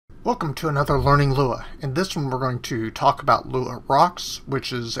Welcome to another Learning Lua. In this one we're going to talk about Lua Rocks,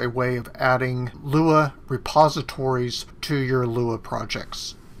 which is a way of adding Lua repositories to your Lua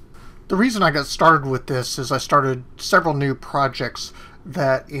projects. The reason I got started with this is I started several new projects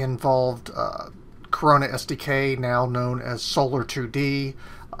that involved Corona SDK, now known as Solar 2D,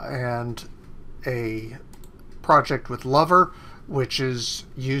 and a project with Lover, which is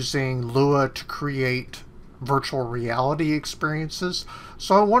using Lua to create virtual reality experiences.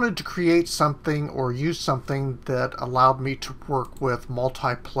 So I wanted to create something or use something that allowed me to work with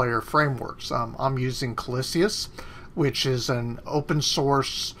multiplayer frameworks. I'm using Calicious, which is an open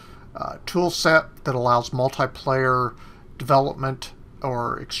source tool set that allows multiplayer development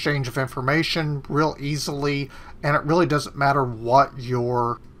or exchange of information real easily, and it really doesn't matter what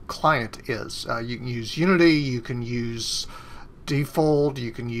your client is. You can use Unity, you can use Default,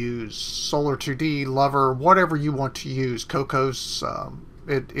 you can use Solar 2D, Lover, whatever you want to use, Cocos.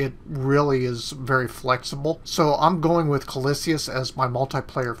 It really is very flexible. So I'm going with Calicious as my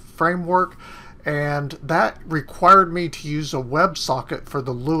multiplayer framework, and that required me to use a WebSocket for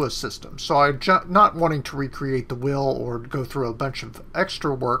the Lua system. So not wanting to recreate the wheel or go through a bunch of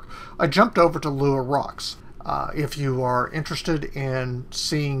extra work, I jumped over to Lua Rocks. If you are interested in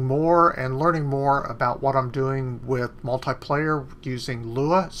seeing more and learning more about what I'm doing with multiplayer using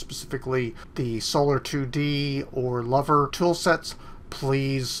Lua, specifically the Solar 2D or Lover toolsets,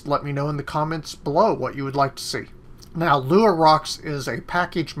 please let me know in the comments below what you would like to see. Now, Lua Rocks is a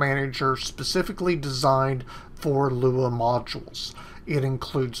package manager specifically designed for Lua modules. It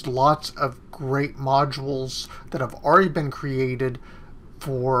includes lots of great modules that have already been created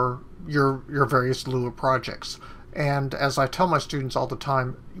for your various Lua projects. And as I tell my students all the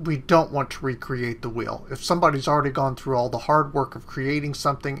time, we don't want to recreate the wheel. If somebody's already gone through all the hard work of creating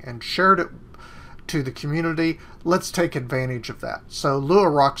something and shared it to the community, let's take advantage of that. So Lua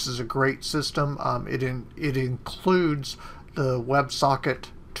Rocks is a great system. It includes the WebSocket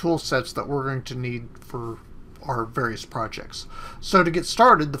tool sets that we're going to need for our various projects. So to get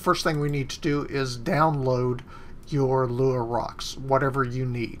started, the first thing we need to do is download your Lua Rocks, whatever you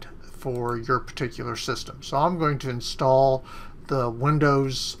need for your particular system. So I'm going to install the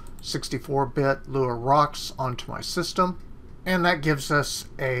Windows 64-bit Lua Rocks onto my system, and that gives us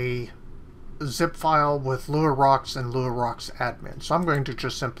a zip file with Lua Rocks and Lua Rocks admin. So I'm going to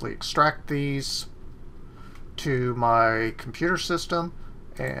just simply extract these to my computer system,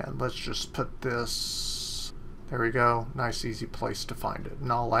 and let's just put this, there we go, nice easy place to find it.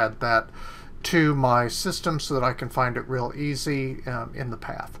 And I'll add that to my system so that I can find it real easy in the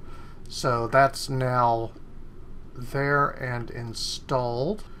path. So that's now there and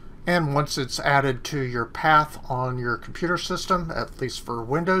installed. And once it's added to your path on your computer system, at least for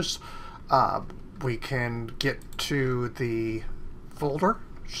Windows, we can get to the folder.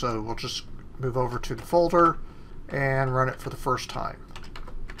 So we'll just move over to the folder and run it for the first time.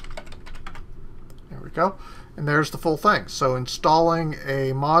 There we go. And there's the full thing. So installing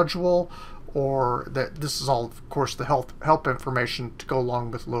a module, or that this is all, of course, the help information to go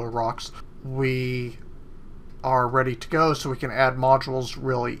along with Lua Rocks. We are ready to go, so we can add modules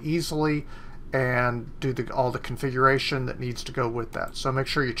really easily and do all the configuration that needs to go with that. So make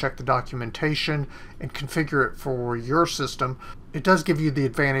sure you check the documentation and configure it for your system. It does give you the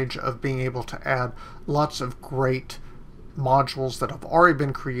advantage of being able to add lots of great modules that have already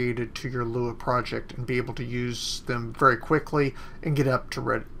been created to your Lua project and be able to use them very quickly and get up to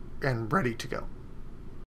ready to go.